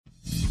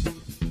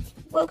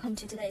Welcome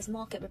to today's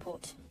market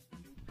report.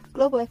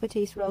 Global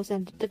equities rose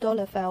and the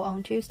dollar fell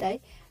on Tuesday,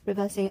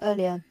 reversing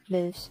earlier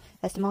moves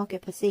as the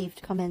market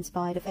perceived comments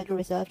by the Federal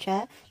Reserve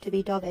Chair to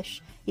be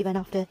dovish, even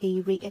after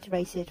he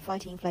reiterated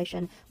fighting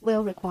inflation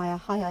will require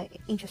higher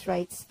interest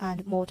rates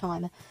and more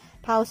time.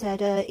 Powell said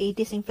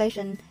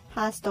disinflation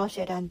has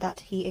started and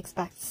that he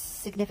expects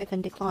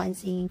significant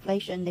declines in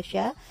inflation this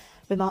year,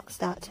 remarks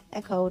that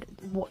echoed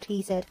what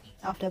he said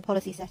after a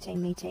policy-setting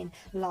meeting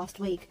last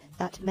week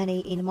that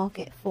many in the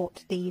market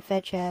thought the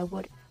Fed chair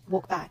would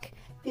walk back.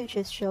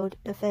 Futures showed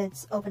the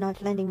Fed's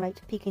overnight lending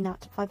rate peaking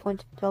at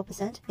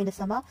 5.12% in the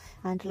summer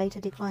and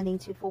later declining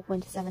to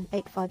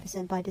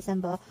 4.785% by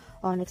December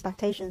on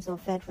expectations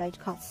of Fed rate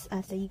cuts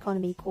as the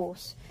economy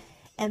cools.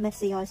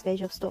 MSCI's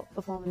gauge of stock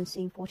performance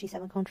in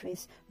 47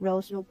 countries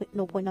rose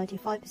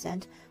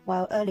 0.95%,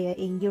 while earlier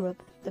in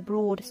Europe, the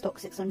broad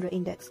Stoxx 600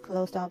 index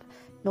closed up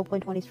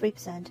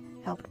 0.23%,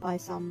 helped by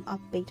some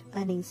upbeat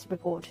earnings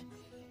report.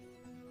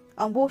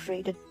 On Wall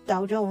Street, the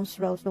Dow Jones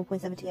rose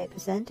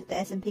 0.78%, the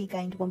S&P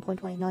gained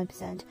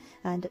 1.29%,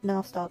 and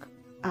Nasdaq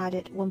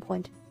added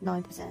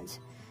 1.9%.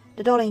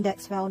 The dollar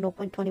index fell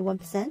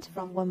 0.21%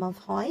 from one-month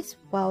highs,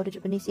 while the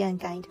Japanese yen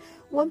gained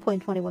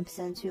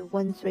 1.21% to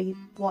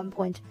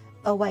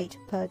 131.08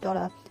 per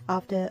dollar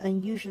after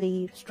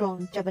unusually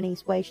strong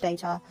Japanese wage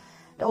data.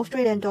 The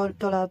Australian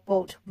dollar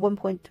bought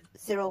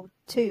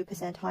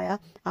 1.02% higher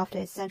after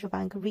its central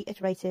bank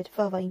reiterated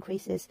further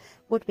increases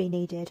would be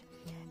needed.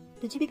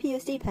 The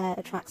GBP/USD pair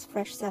attracts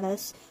fresh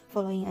sellers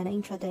following an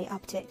intraday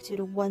uptick to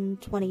the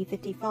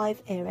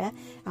 120.55 area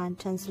and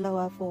turns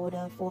lower for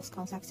the fourth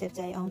consecutive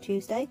day on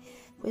Tuesday,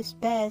 with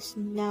bears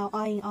now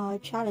eyeing a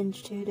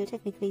challenge to the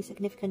technically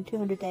significant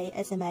 200-day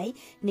SMA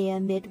near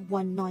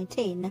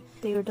mid-119.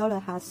 The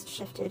euro-dollar has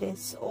shifted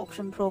its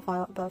auction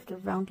profile above the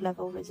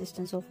round-level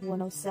resistance of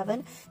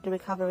 107. The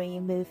recovery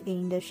move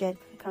in the shared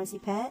currency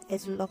pair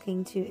is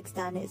looking to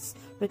extend its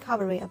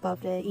recovery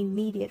above the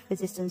immediate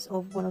resistance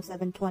of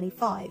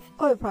 107.25.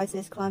 Oil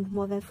prices climbed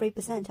more than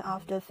 3%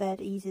 after Fed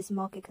eases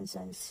market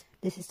concerns.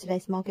 This is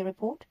today's market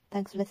report.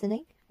 Thanks for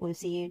listening. We'll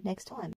see you next time.